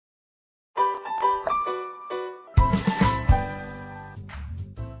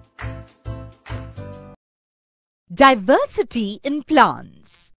Diversity in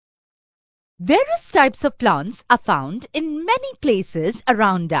plants. Various types of plants are found in many places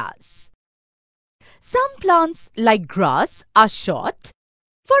around us. Some plants like grass are short,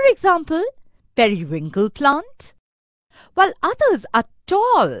 for example, periwinkle plant, while others are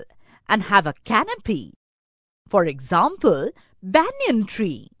tall and have a canopy, for example, banyan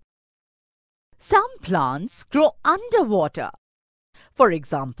tree. Some plants grow underwater, for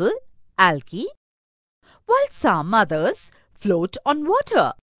example, algae, while some others float on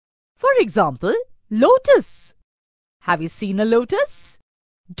water, for example, lotus. Have you seen a lotus?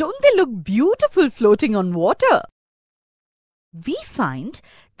 Don't they look beautiful floating on water? We find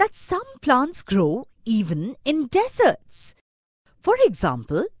that some plants grow even in deserts. For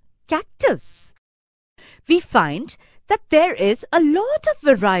example, cactus. We find that there is a lot of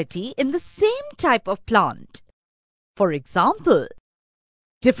variety in the same type of plant. For example,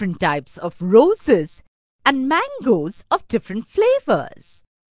 different types of roses and mangoes of different flavors.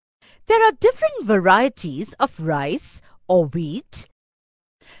 There are different varieties of rice or wheat.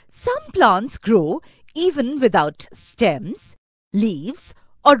 Some plants grow even without stems, leaves,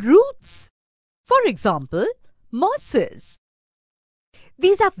 or roots. For example, mosses.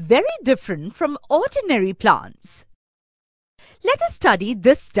 These are very different from ordinary plants. Let us study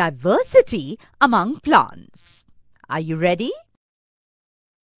this diversity among plants. Are you ready?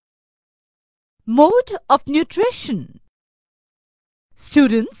 Mode of nutrition.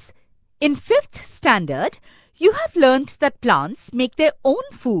 Students, in 5th standard, you have learnt that plants make their own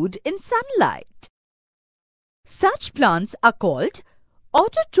food in sunlight. Such plants are called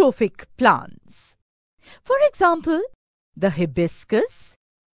autotrophic plants. For example, the hibiscus,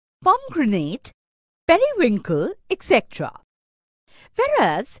 pomegranate, periwinkle, etc.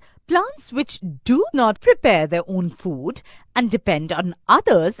 Whereas plants which do not prepare their own food and depend on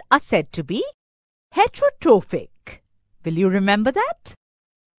others are said to be heterotrophic. Will you remember that?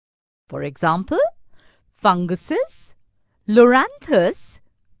 For example, funguses, loranthus,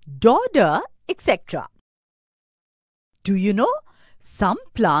 dodder, etc. Do you know, some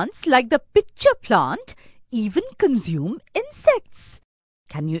plants like the pitcher plant even consume insects.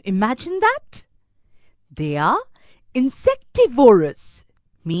 Can you imagine that? They are insectivorous,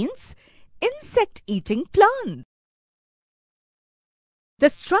 means insect-eating plants. The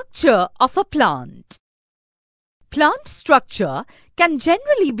structure of a plant. Plant structure can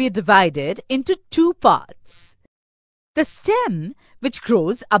generally be divided into two parts: the stem, which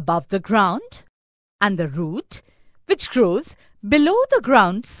grows above the ground, and the root, which grows below the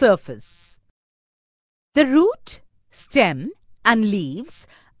ground surface. The root, stem, and leaves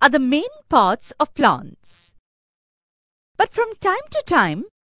are the main parts of plants. But from time to time,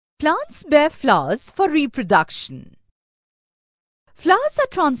 plants bear flowers for reproduction. Flowers are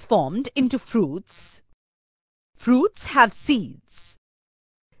transformed into fruits. Fruits have seeds.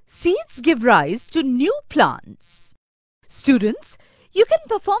 Seeds give rise to new plants. Students, you can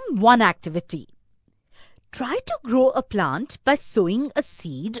perform one activity. Try to grow a plant by sowing a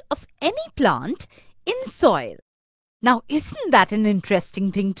seed of any plant in soil. Now, isn't that an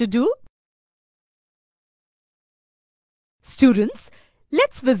interesting thing to do? Students,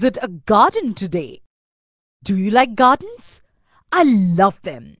 let's visit a garden today. Do you like gardens? I love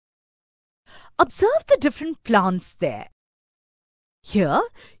them. Observe the different plants there. Here,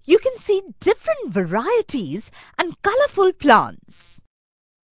 you can see different varieties and colorful plants.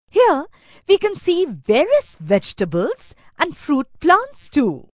 Here, we can see various vegetables and fruit plants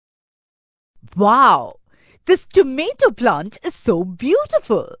too. Wow! This tomato plant is so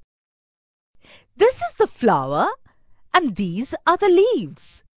beautiful. This is the flower and these are the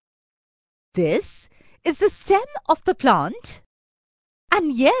leaves. This is the stem of the plant.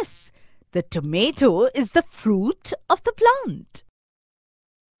 And yes, the tomato is the fruit of the plant.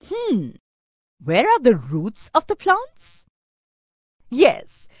 Where are the roots of the plants?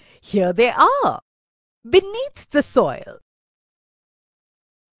 Yes, here they are, beneath the soil.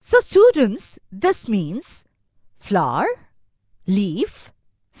 So students, this means flower, leaf,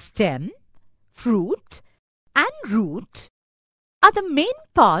 stem, fruit, and root are the main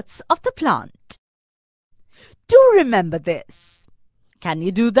parts of the plant. Do remember this. Can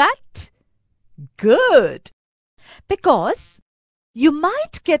you do that? Good! Because you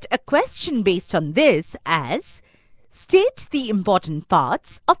might get a question based on this as state the important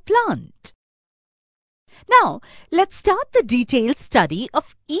parts of plant. Now, let's start the detailed study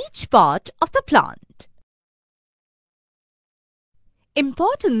of each part of the plant.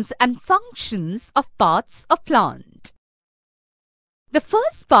 Importance and functions of parts of plant. The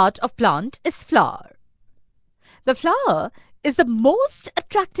first part of plant is flower. The flower is the most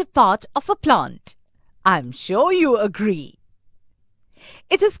attractive part of a plant, I'm sure you agree.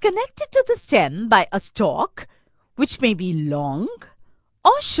 It is connected to the stem by a stalk, which may be long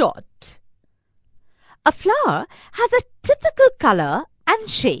or short. A flower has a typical color and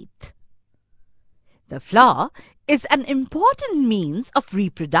shape. The flower is an important means of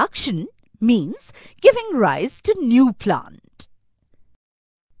reproduction, means giving rise to new plant.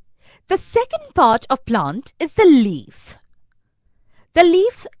 The second part of plant is the leaf. The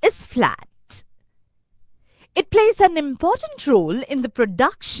leaf is flat. It plays an important role in the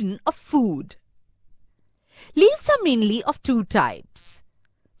production of food. Leaves are mainly of two types.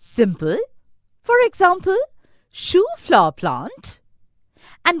 Simple, for example, shoe flower plant,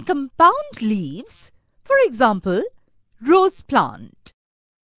 and compound leaves, for example, rose plant.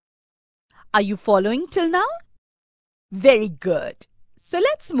 Are you following till now? Very good. So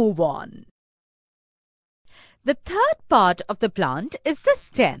let's move on. The third part of the plant is the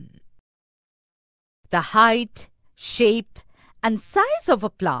stem. The height, shape, and size of a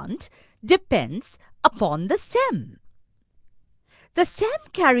plant depends upon the stem. The stem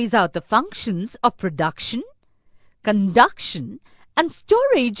carries out the functions of production, conduction, and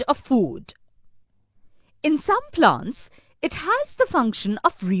storage of food. In some plants, it has the function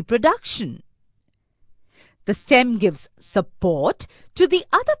of reproduction. The stem gives support to the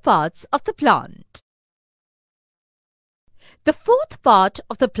other parts of the plant. The fourth part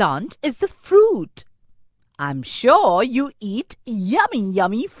of the plant is the fruit. I'm sure you eat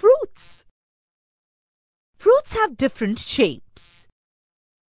yummy fruits. Fruits have different shapes.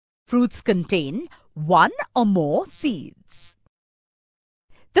 Fruits contain one or more seeds.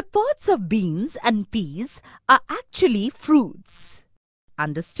 The pods of beans and peas are actually fruits.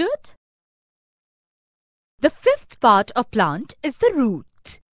 Understood? The fifth part of plant is the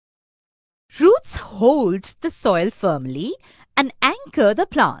root. Roots hold the soil firmly and anchor the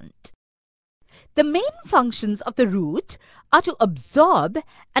plant. The main functions of the root are to absorb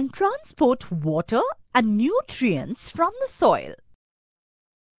and transport water and nutrients from the soil.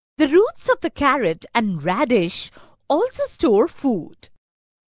 The roots of the carrot and radish also store food.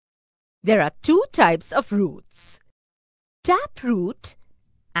 There are two types of roots: taproot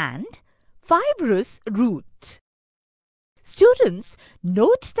and fibrous root. Students,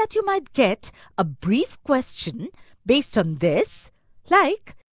 note that you might get a brief question based on this,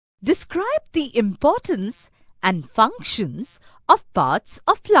 like describe the importance and functions of parts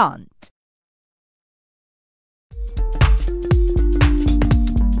of plant.